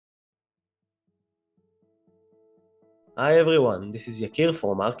Hi everyone, this is Yakir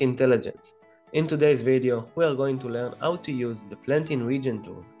from Arc Intelligence. In today's video, we are going to learn how to use the Planting Region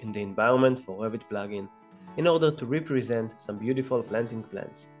tool in the Environment for Revit plugin in order to represent some beautiful planting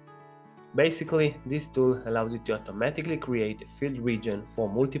plants. Basically, this tool allows you to automatically create a field region for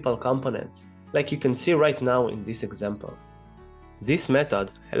multiple components, like you can see right now in this example. This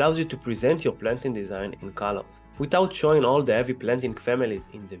method allows you to present your planting design in colors, without showing all the heavy planting families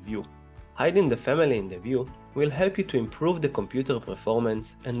in the view. Hiding the family in the view will help you to improve the computer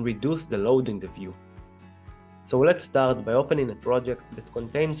performance and reduce the load in the view. So let's start by opening a project that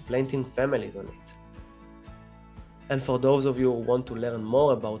contains planting families on it. And for those of you who want to learn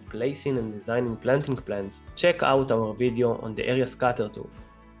more about placing and designing planting plants, check out our video on the area scatter tool.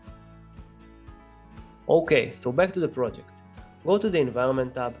 Okay, so back to the project. Go to the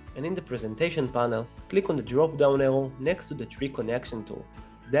Environment tab and in the Presentation panel, click on the drop-down arrow next to the Tree Connection tool.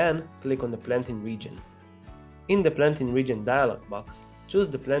 Then, click on the Planting Region. In the Planting Region dialog box, choose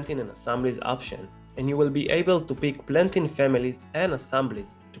the Planting and Assemblies option, and you will be able to pick planting families and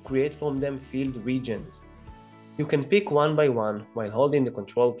assemblies to create from them field regions. You can pick one by one while holding the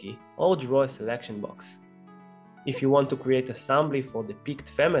Control key, or draw a selection box. If you want to create assembly for the picked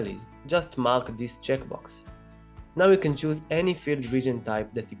families, just mark this checkbox. Now you can choose any field region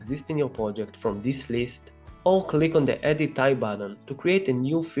type that exists in your project from this list, or click on the Edit Type button to create a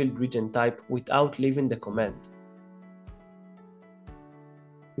new field region type without leaving the command.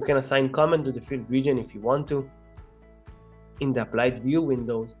 You can assign comment to the field region if you want to. In the Applied View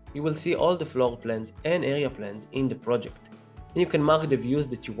windows, you will see all the floor plans and area plans in the project, and you can mark the views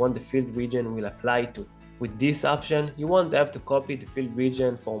that you want the field region will apply to. With this option, you won't have to copy the field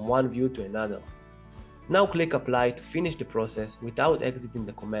region from one view to another. Now click Apply to finish the process without exiting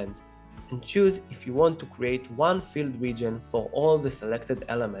the command, and choose if you want to create one field region for all the selected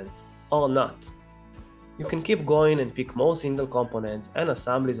elements or not. You can keep going and pick more single components and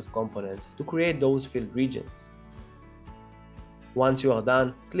assemblies of components to create those field regions. Once you are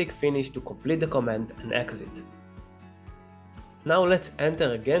done, click Finish to complete the command and exit. Now let's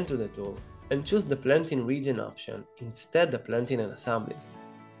enter again to the tool and choose the Planting Region option instead of Planting and Assemblies.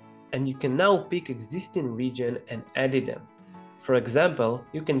 And you can now pick existing region and edit them. For example,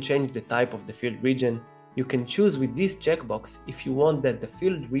 you can change the type of the field region. You can choose with this checkbox if you want that the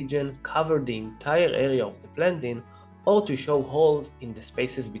field region cover the entire area of the planting or to show holes in the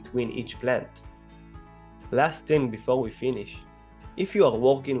spaces between each plant. Last thing before we finish, if you are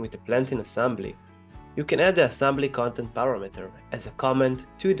working with a planting assembly, you can add the assembly content parameter as a comment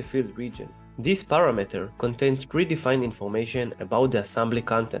to the field region. This parameter contains predefined information about the assembly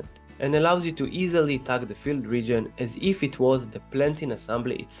content and allows you to easily tag the field region as if it was the planting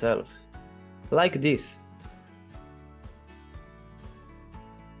assembly itself. Like this.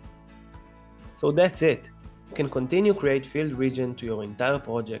 So that's it. You can continue create field region to your entire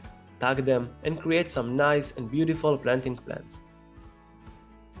project, tag them, and create some nice and beautiful planting plants.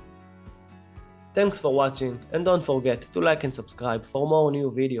 Thanks for watching, and don't forget to like and subscribe for more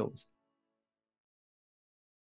new videos.